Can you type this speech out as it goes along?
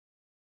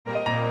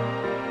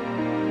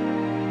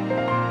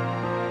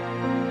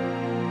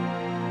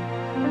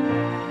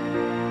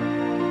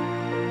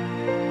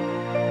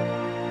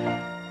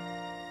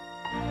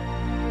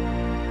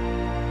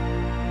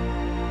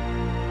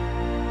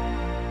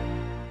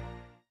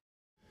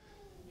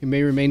You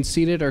may remain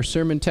seated. Our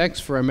sermon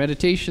text for our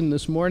meditation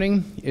this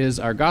morning is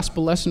our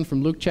gospel lesson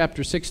from Luke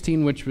chapter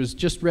 16, which was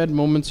just read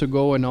moments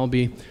ago, and I'll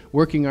be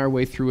working our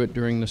way through it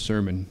during the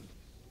sermon.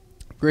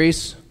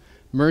 Grace,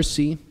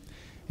 mercy,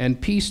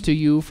 and peace to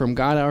you from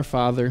God our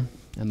Father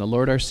and the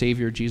Lord our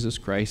Savior, Jesus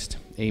Christ.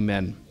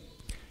 Amen.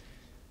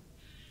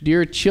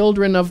 Dear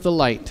children of the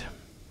light,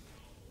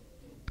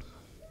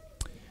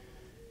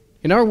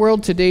 in our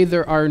world today,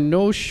 there are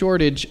no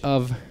shortage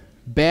of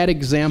bad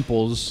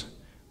examples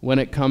when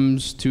it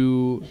comes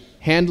to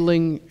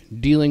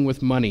dealing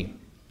with money.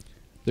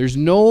 There's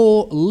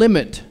no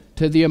limit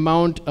to the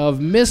amount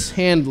of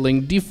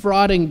mishandling,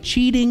 defrauding,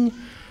 cheating,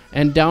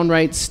 and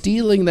downright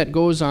stealing that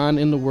goes on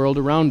in the world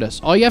around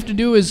us. All you have to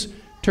do is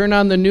turn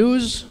on the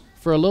news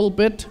for a little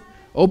bit,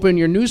 open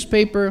your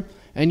newspaper,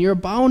 and you're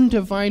bound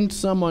to find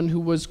someone who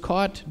was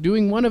caught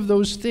doing one of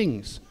those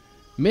things,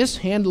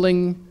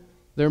 mishandling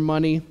their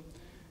money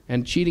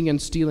and cheating and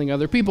stealing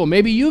other people.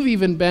 Maybe you've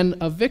even been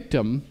a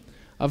victim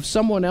of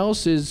someone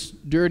else's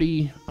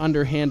dirty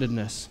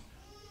underhandedness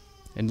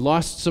and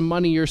lost some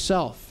money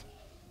yourself,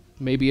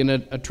 maybe in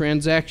a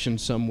transaction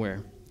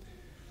somewhere.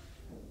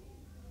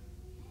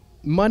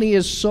 Money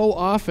is so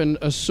often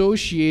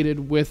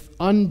associated with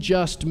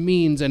unjust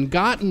means and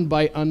gotten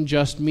by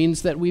unjust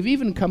means that we've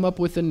even come up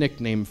with a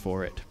nickname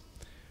for it.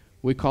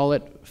 We call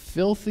it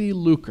filthy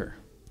lucre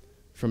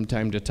from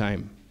time to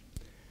time.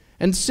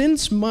 And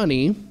since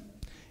money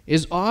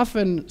is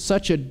often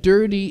such a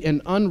dirty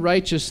and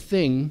unrighteous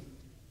thing,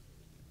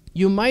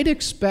 you might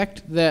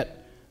expect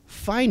that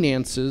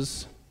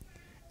finances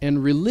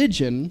and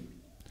religion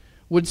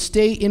would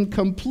stay in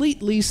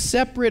completely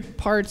separate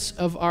parts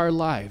of our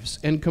lives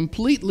and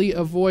completely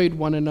avoid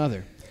one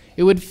another.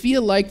 It would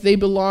feel like they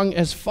belong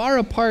as far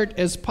apart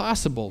as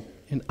possible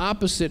in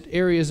opposite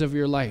areas of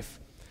your life.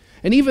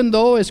 And even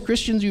though as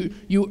Christians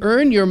you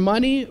earn your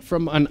money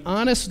from an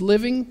honest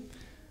living,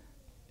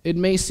 it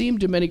may seem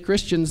to many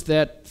Christians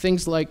that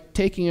things like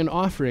taking an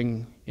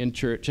offering in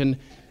church and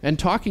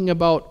talking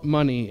about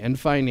money and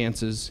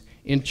finances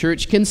in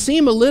church can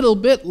seem a little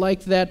bit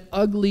like that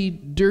ugly,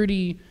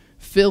 dirty,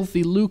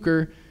 filthy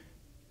lucre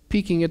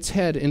peeking its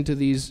head into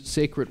these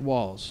sacred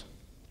walls.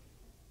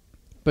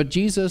 But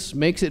Jesus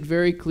makes it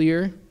very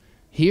clear,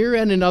 here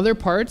and in other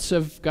parts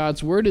of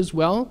God's Word as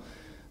well,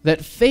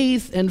 that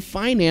faith and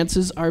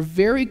finances are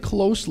very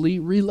closely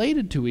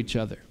related to each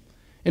other.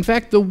 In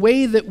fact, the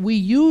way that we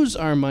use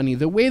our money,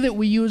 the way that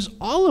we use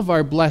all of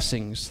our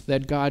blessings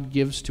that God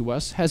gives to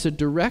us has a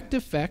direct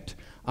effect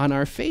on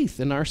our faith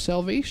and our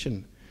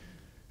salvation.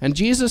 And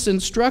Jesus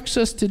instructs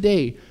us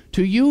today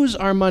to use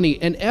our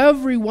money and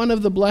every one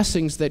of the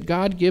blessings that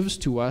God gives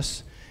to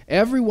us,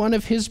 every one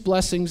of His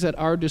blessings at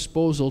our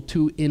disposal,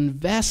 to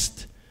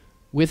invest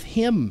with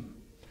Him.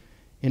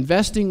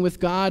 Investing with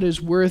God is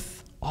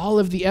worth all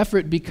of the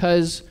effort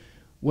because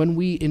when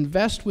we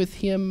invest with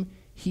Him,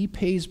 He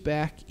pays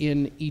back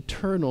in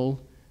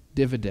eternal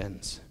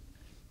dividends.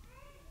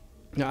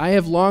 Now, I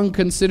have long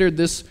considered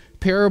this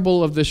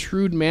parable of the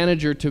shrewd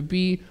manager to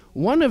be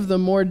one of the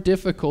more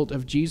difficult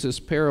of Jesus'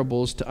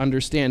 parables to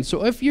understand.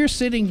 So if you're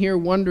sitting here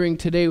wondering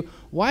today,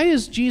 why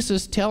is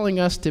Jesus telling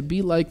us to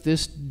be like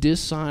this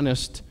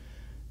dishonest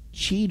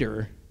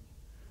cheater?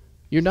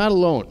 You're not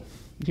alone.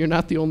 You're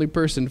not the only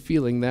person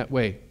feeling that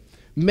way.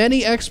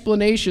 Many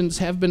explanations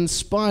have been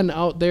spun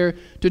out there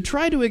to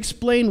try to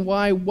explain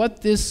why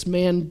what this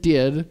man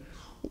did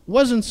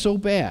wasn't so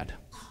bad.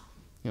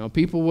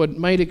 People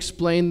might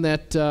explain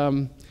that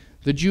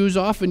the Jews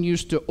often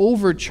used to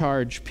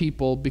overcharge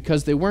people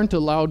because they weren't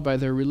allowed by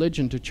their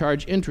religion to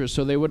charge interest,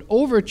 so they would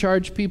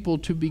overcharge people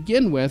to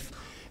begin with,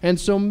 and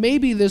so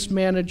maybe this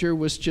manager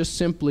was just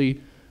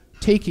simply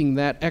taking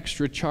that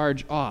extra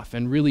charge off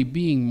and really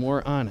being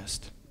more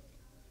honest.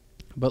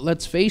 But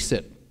let's face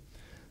it.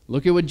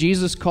 Look at what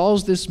Jesus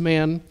calls this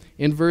man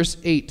in verse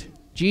 8.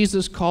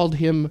 Jesus called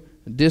him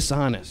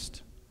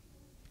dishonest.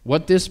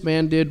 What this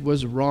man did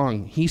was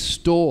wrong. He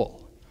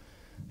stole.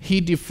 He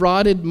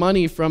defrauded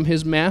money from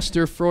his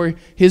master for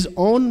his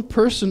own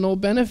personal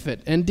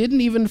benefit and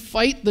didn't even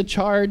fight the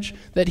charge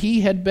that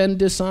he had been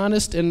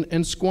dishonest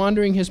and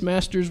squandering his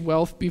master's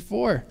wealth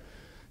before.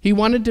 He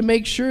wanted to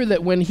make sure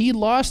that when he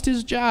lost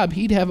his job,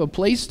 he'd have a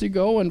place to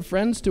go and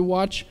friends to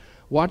watch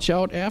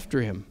out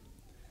after him.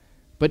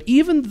 But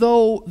even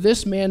though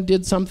this man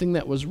did something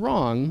that was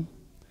wrong,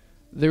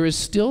 there is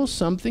still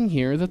something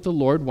here that the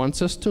Lord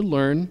wants us to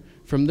learn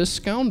from this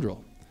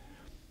scoundrel.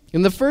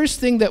 And the first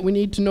thing that we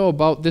need to know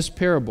about this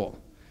parable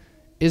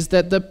is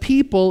that the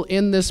people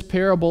in this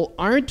parable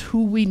aren't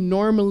who we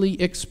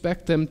normally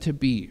expect them to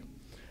be.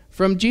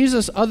 From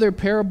Jesus' other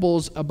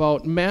parables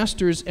about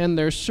masters and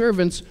their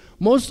servants,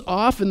 most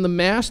often the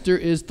master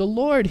is the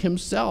Lord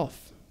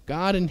Himself,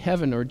 God in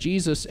heaven, or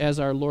Jesus as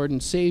our Lord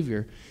and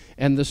Savior,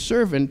 and the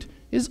servant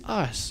is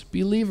us,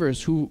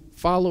 believers who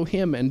follow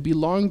Him and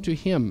belong to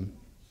Him.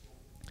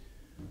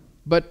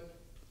 But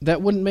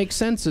that wouldn't make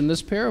sense in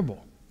this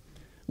parable.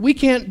 We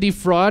can't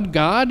defraud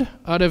God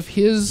out of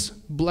His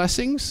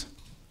blessings.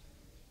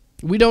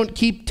 We don't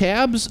keep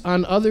tabs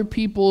on other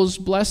people's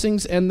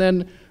blessings and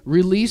then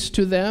release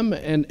to them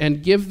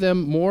and give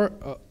them more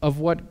of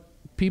what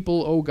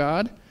people owe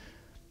God.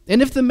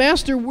 And if the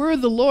master were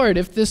the Lord,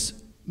 if this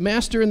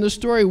master in the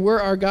story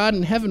were our God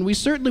in heaven, we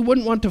certainly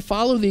wouldn't want to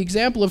follow the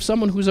example of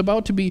someone who's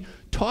about to be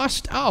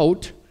tossed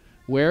out,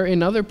 where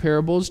in other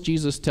parables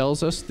Jesus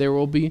tells us there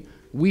will be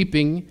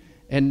weeping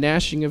and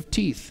gnashing of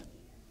teeth.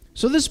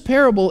 So this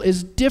parable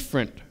is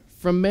different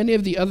from many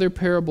of the other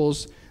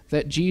parables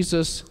that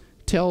Jesus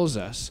tells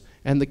us,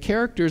 and the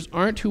characters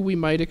aren't who we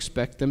might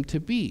expect them to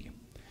be.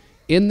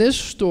 In this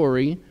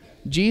story,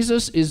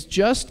 Jesus is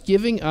just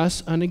giving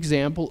us an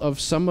example of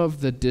some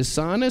of the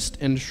dishonest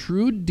and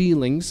shrewd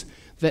dealings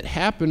that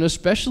happen,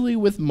 especially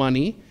with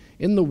money,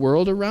 in the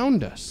world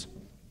around us.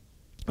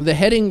 The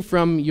heading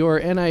from your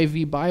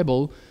NIV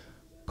Bible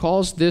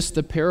calls this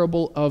the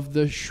parable of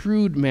the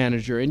shrewd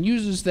manager and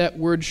uses that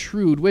word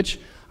shrewd, which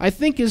I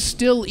think is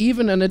still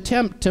even an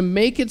attempt to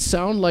make it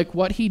sound like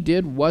what he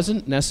did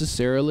wasn't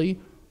necessarily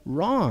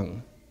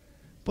wrong.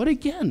 But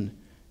again,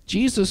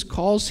 Jesus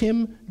calls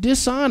him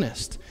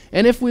dishonest.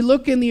 And if we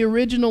look in the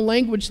original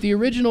language, the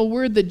original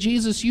word that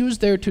Jesus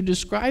used there to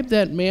describe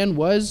that man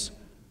was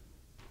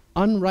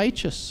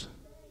unrighteous.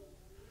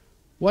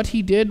 What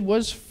he did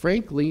was,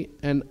 frankly,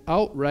 an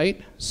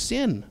outright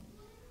sin.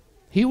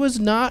 He was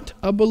not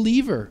a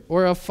believer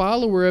or a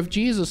follower of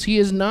Jesus. He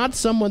is not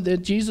someone that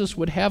Jesus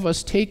would have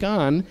us take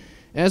on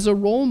as a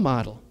role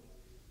model.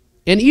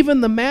 And even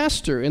the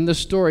master in the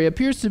story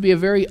appears to be a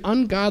very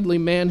ungodly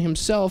man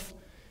himself.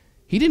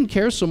 He didn't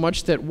care so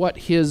much that what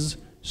his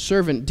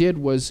servant did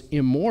was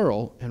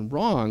immoral and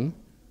wrong.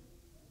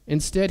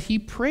 Instead, he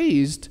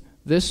praised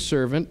this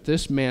servant,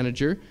 this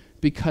manager,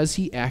 because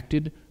he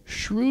acted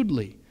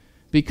shrewdly,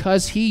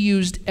 because he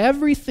used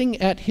everything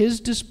at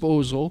his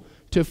disposal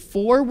to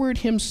forward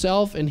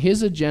himself and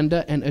his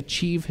agenda and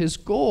achieve his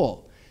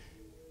goal.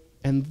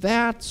 And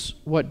that's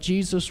what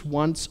Jesus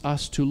wants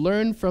us to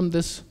learn from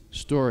this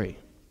story.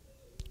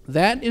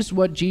 That is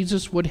what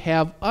Jesus would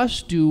have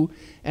us do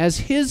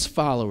as his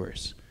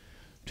followers,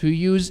 to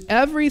use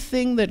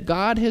everything that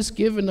God has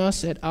given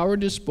us at our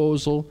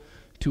disposal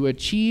to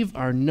achieve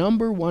our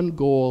number one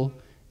goal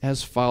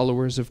as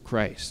followers of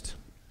Christ.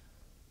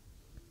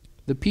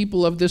 The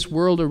people of this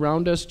world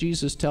around us,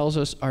 Jesus tells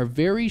us, are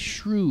very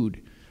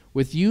shrewd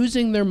with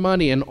using their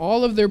money and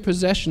all of their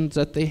possessions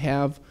that they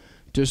have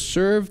to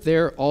serve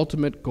their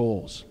ultimate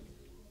goals.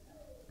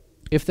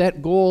 If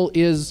that goal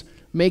is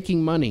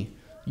making money,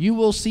 you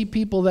will see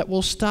people that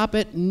will stop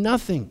at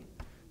nothing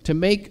to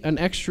make an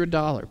extra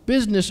dollar.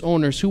 Business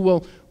owners who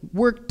will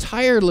work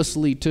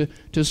tirelessly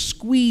to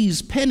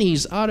squeeze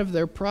pennies out of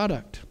their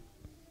product.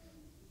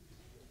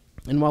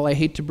 And while I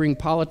hate to bring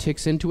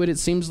politics into it, it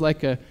seems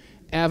like an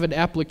avid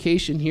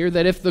application here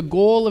that if the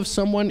goal of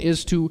someone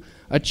is to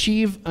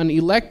achieve an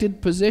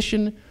elected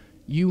position,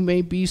 you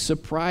may be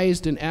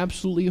surprised and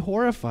absolutely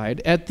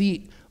horrified at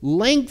the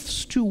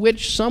lengths to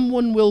which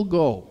someone will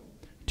go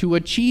to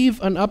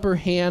achieve an upper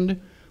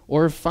hand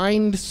or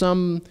find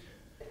some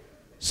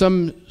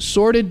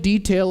sordid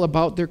detail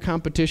about their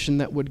competition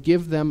that would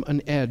give them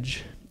an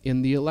edge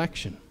in the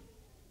election.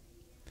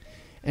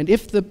 And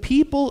if the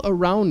people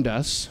around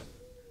us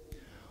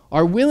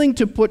are willing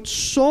to put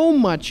so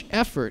much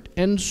effort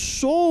and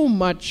so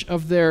much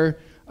of their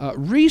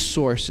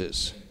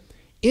resources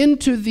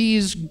into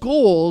these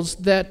goals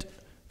that,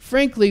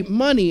 frankly,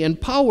 money and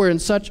power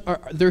and such,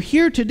 they're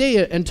here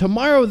today and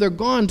tomorrow they're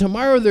gone,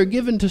 tomorrow they're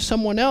given to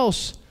someone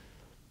else,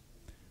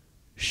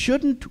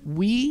 shouldn't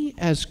we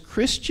as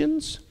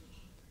Christians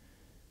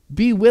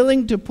be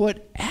willing to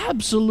put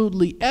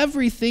absolutely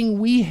everything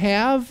we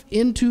have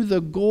into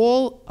the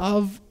goal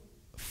of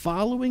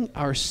following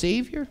our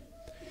Savior?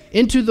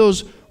 Into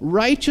those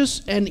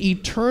righteous and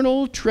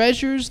eternal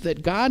treasures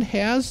that God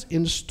has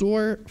in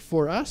store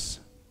for us?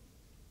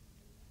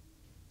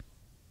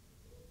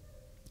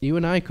 You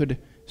and I could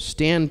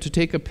stand to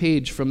take a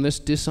page from this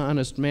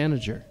dishonest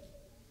manager,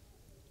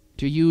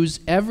 to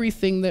use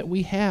everything that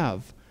we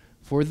have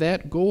for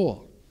that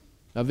goal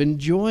of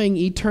enjoying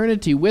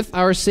eternity with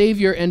our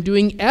Savior and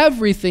doing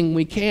everything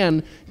we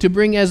can to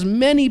bring as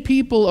many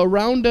people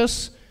around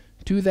us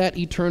to that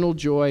eternal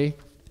joy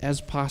as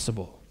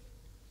possible.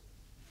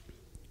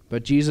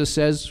 But Jesus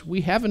says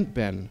we haven't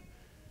been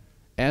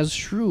as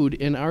shrewd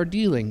in our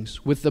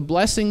dealings with the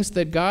blessings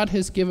that God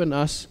has given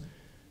us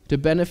to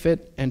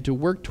benefit and to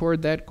work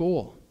toward that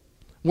goal.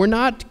 We're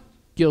not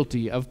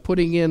guilty of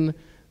putting in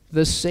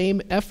the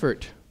same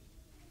effort.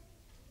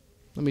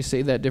 Let me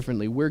say that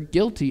differently. We're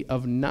guilty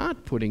of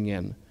not putting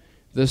in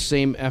the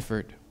same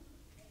effort,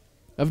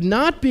 of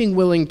not being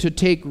willing to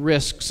take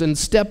risks and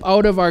step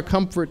out of our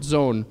comfort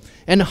zone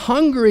and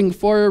hungering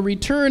for a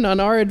return on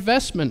our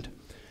investment.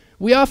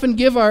 We often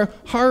give our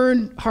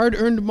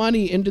hard-earned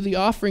money into the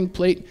offering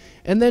plate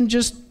and then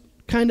just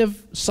kind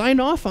of sign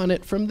off on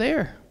it from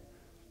there.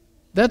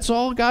 That's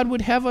all God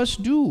would have us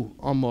do,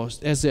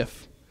 almost, as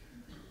if.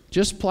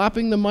 Just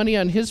plopping the money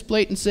on his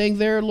plate and saying,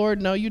 there,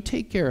 Lord, now you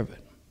take care of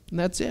it. And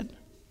that's it.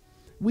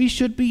 we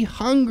should be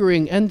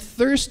hungering and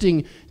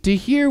thirsting to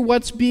hear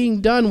what's being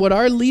done, what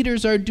our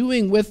leaders are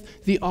doing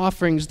with the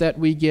offerings that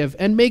we give,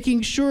 and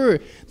making sure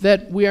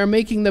that we are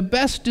making the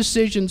best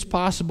decisions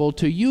possible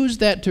to use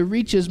that to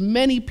reach as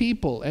many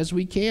people as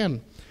we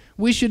can.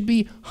 We should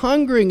be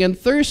hungering and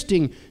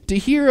thirsting to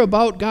hear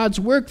about God's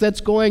work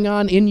that's going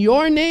on in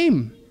your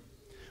name,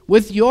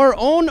 with your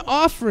own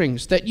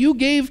offerings that you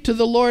gave to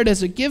the Lord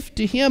as a gift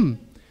to Him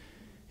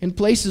in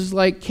places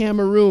like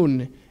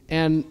Cameroon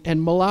and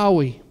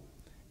Malawi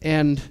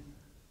and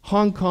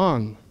Hong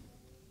Kong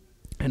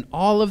and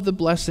all of the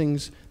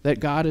blessings that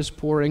God is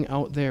pouring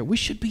out there. We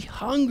should be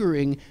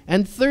hungering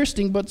and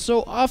thirsting, but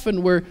so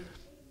often we're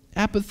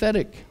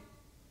apathetic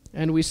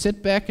and we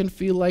sit back and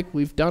feel like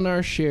we've done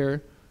our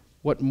share.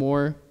 What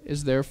more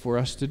is there for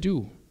us to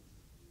do?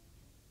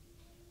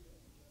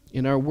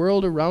 In our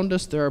world around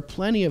us, there are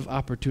plenty of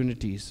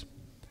opportunities,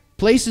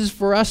 places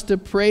for us to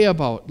pray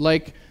about,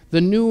 like the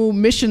new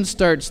mission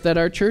starts that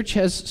our church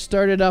has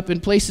started up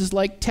in places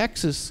like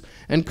Texas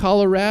and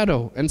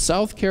Colorado and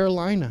South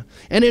Carolina.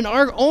 And in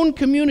our own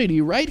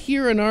community, right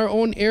here in our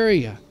own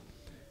area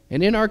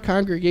and in our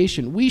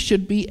congregation, we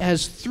should be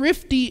as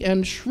thrifty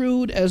and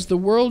shrewd as the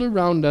world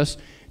around us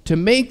to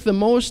make the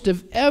most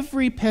of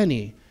every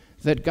penny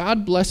that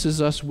God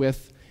blesses us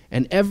with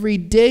and every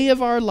day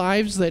of our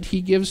lives that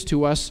He gives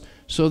to us,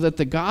 so that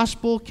the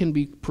gospel can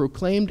be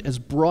proclaimed as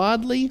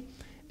broadly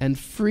and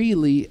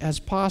freely as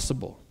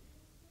possible.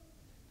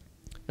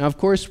 Now, of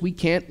course, we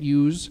can't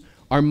use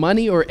our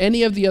money or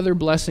any of the other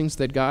blessings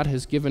that God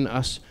has given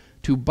us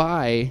to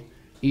buy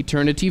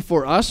eternity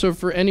for us or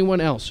for anyone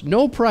else.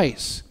 No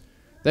price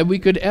that we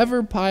could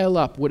ever pile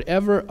up would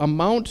ever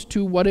amount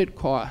to what it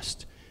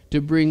cost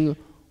to bring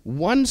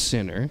one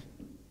sinner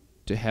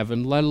to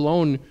heaven, let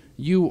alone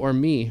you or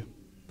me.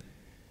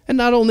 And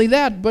not only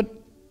that, but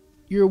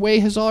your way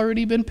has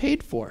already been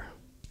paid for,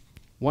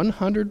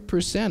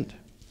 100%.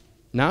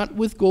 Not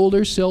with gold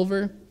or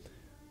silver,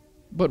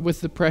 but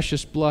with the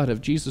precious blood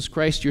of Jesus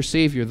Christ, your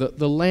Savior,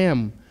 the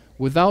Lamb,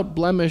 without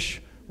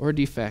blemish or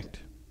defect.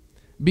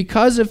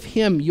 Because of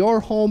Him,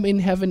 your home in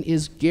heaven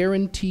is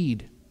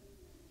guaranteed.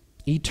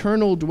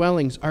 Eternal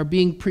dwellings are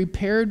being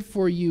prepared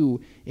for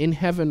you in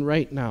heaven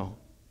right now.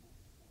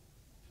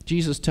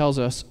 Jesus tells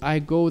us, I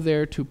go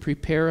there to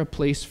prepare a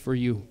place for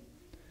you.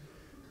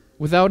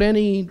 Without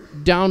any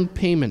down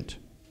payment,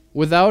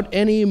 without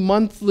any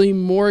monthly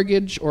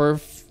mortgage or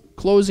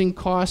closing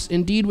costs,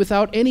 indeed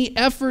without any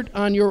effort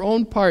on your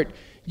own part,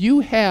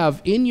 you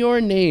have in your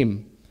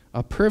name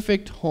a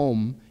perfect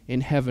home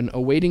in heaven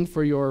awaiting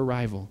for your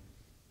arrival.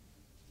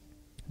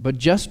 But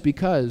just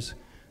because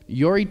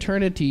your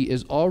eternity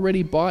is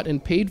already bought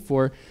and paid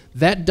for,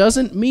 that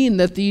doesn't mean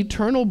that the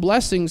eternal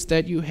blessings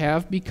that you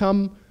have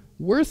become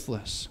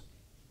worthless.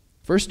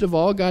 First of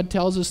all, God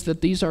tells us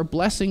that these are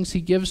blessings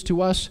He gives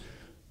to us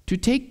to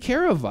take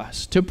care of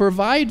us, to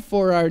provide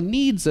for our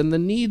needs and the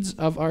needs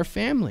of our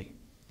family.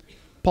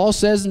 Paul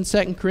says in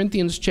 2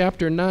 Corinthians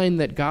chapter 9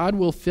 that God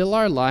will fill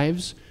our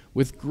lives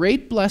with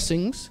great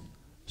blessings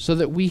so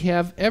that we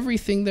have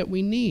everything that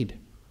we need.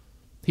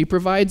 He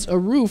provides a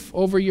roof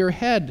over your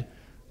head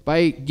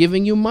by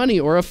giving you money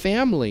or a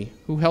family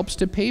who helps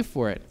to pay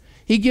for it.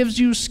 He gives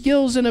you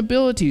skills and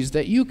abilities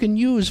that you can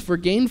use for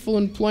gainful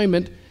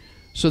employment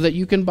so that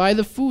you can buy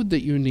the food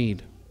that you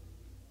need,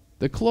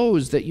 the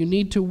clothes that you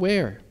need to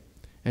wear,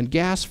 and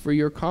gas for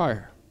your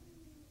car.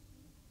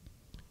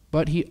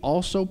 But He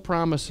also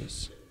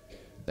promises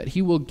that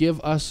He will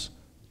give us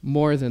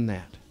more than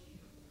that,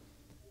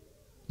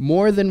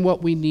 more than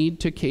what we need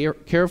to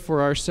care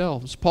for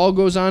ourselves. Paul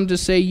goes on to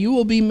say, you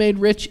will be made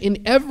rich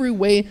in every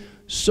way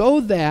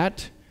so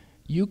that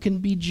you can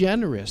be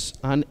generous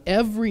on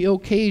every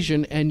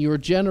occasion, and your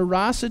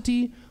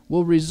generosity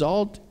will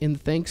result in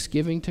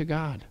thanksgiving to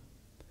God.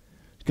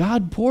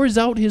 God pours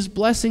out His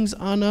blessings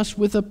on us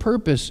with a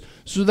purpose,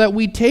 so that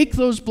we take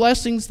those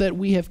blessings that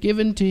He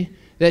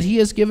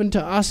has given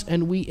to us,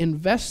 and we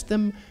invest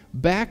them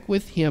back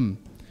with Him,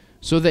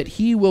 so that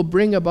He will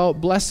bring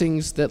about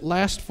blessings that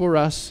last for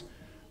us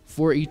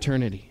for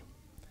eternity.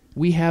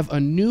 We have a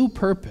new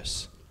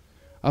purpose,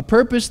 a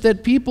purpose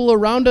that people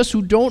around us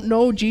who don't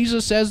know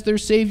Jesus as their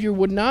Savior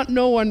would not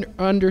know and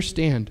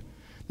understand.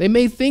 They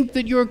may think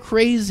that you're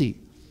crazy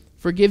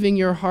for giving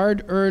your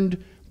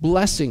hard-earned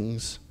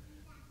blessings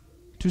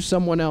to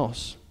someone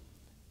else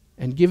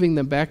and giving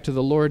them back to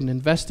the Lord and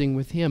investing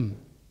with Him.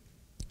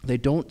 They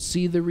don't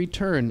see the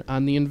return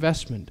on the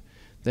investment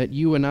that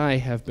you and I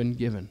have been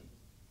given.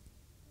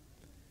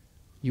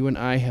 You and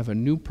I have a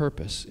new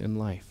purpose in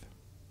life.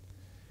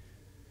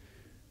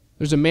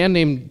 There's a man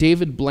named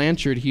David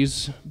Blanchard.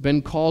 He's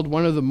been called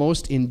one of the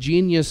most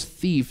ingenious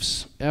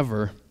thieves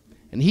ever.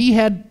 And he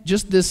had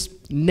just this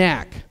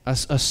knack, a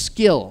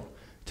skill,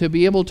 to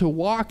be able to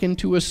walk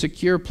into a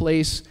secure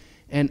place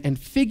and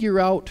figure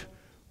out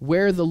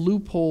where the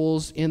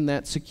loopholes in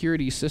that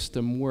security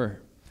system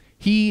were.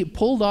 He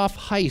pulled off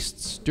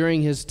heists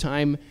during his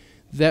time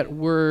that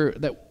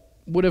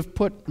would have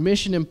put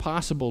Mission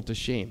Impossible to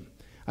shame.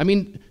 I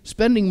mean,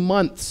 spending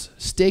months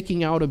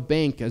staking out a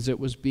bank as it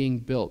was being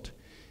built,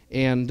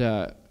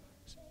 and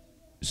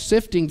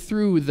sifting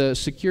through the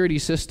security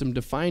system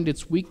to find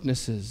its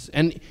weaknesses,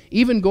 and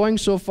even going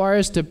so far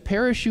as to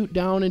parachute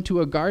down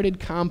into a guarded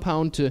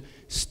compound to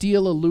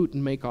steal a loot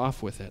and make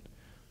off with it.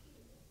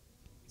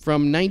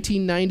 From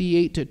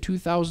 1998 to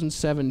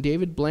 2007,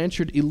 David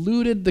Blanchard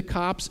eluded the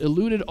cops,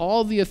 eluded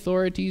all the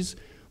authorities.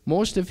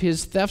 Most of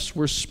his thefts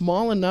were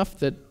small enough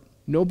that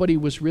nobody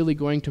was really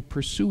going to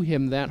pursue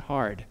him that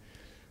hard.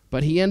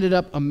 But he ended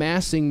up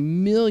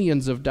amassing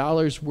millions of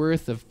dollars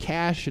worth of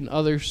cash and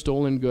other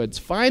stolen goods.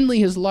 Finally,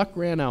 his luck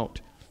ran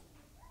out,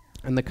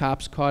 and the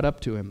cops caught up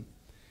to him.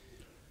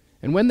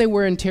 And when they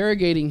were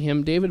interrogating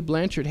him, David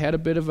Blanchard had a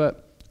bit of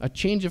a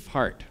change of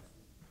heart.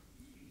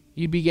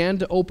 He began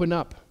to open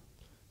up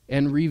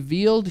and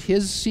revealed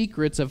his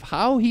secrets of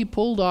how he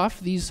pulled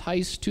off these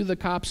heists to the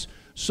cops,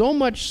 so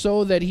much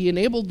so that he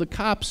enabled the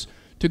cops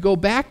to go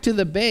back to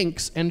the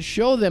banks and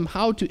show them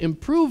how to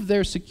improve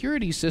their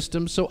security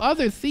system so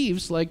other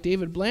thieves like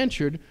David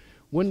Blanchard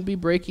wouldn't be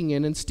breaking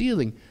in and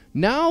stealing.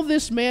 Now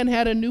this man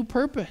had a new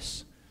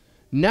purpose.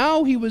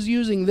 Now he was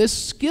using this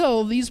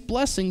skill, these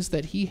blessings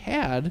that he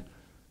had,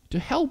 to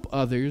help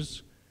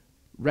others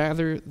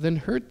rather than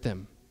hurt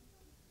them.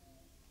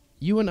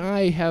 You and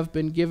I have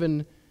been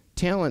given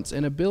talents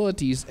and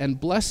abilities and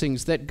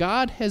blessings that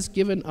God has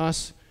given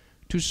us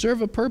to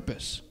serve a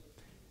purpose.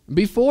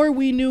 Before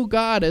we knew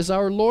God as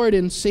our Lord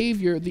and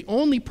Savior, the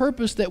only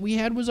purpose that we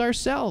had was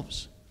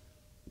ourselves.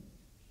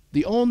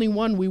 The only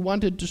one we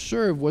wanted to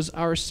serve was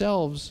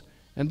ourselves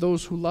and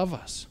those who love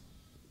us.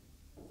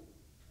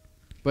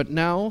 But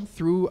now,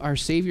 through our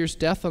Savior's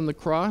death on the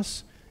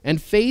cross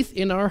and faith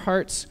in our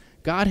hearts,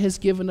 God has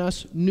given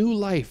us new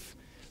life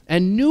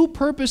and new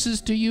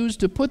purposes to use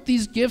to put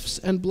these gifts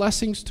and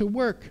blessings to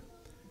work.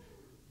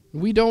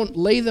 We don't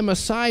lay them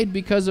aside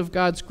because of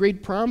God's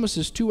great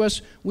promises to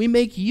us. We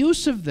make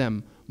use of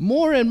them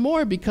more and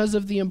more because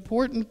of the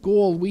important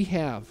goal we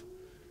have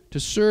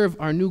to serve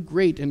our new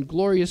great and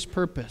glorious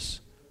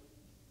purpose,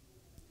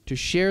 to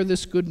share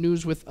this good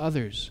news with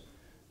others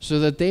so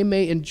that they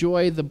may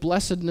enjoy the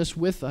blessedness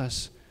with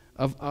us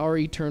of our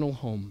eternal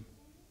home.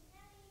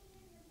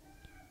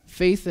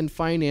 Faith and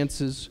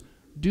finances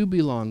do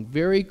belong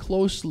very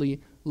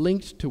closely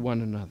linked to one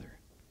another.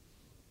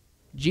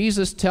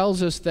 Jesus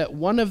tells us that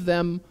one of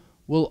them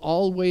will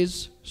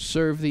always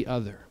serve the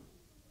other.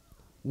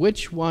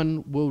 Which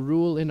one will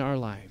rule in our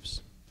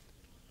lives?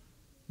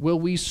 Will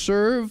we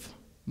serve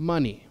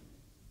money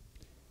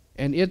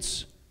and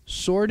its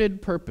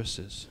sordid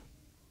purposes,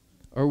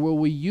 or will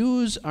we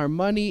use our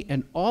money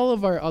and all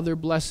of our other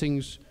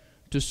blessings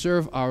to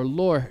serve our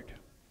Lord,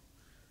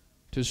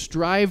 to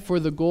strive for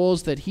the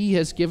goals that He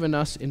has given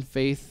us in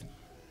faith,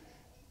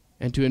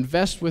 and to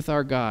invest with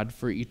our God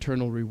for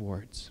eternal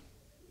rewards?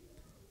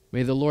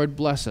 May the Lord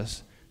bless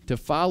us to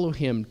follow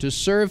Him, to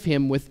serve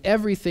Him with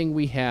everything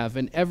we have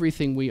and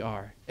everything we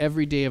are,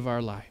 every day of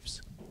our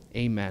lives.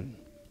 Amen.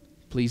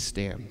 Please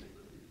stand.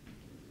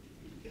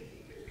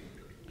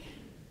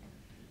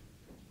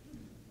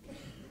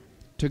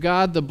 To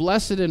God, the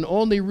blessed and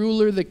only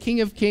ruler, the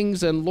King of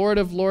kings and Lord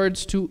of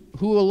lords, who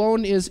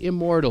alone is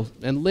immortal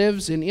and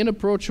lives in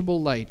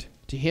inapproachable light,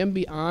 to Him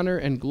be honor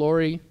and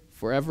glory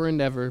forever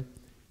and ever.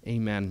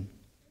 Amen.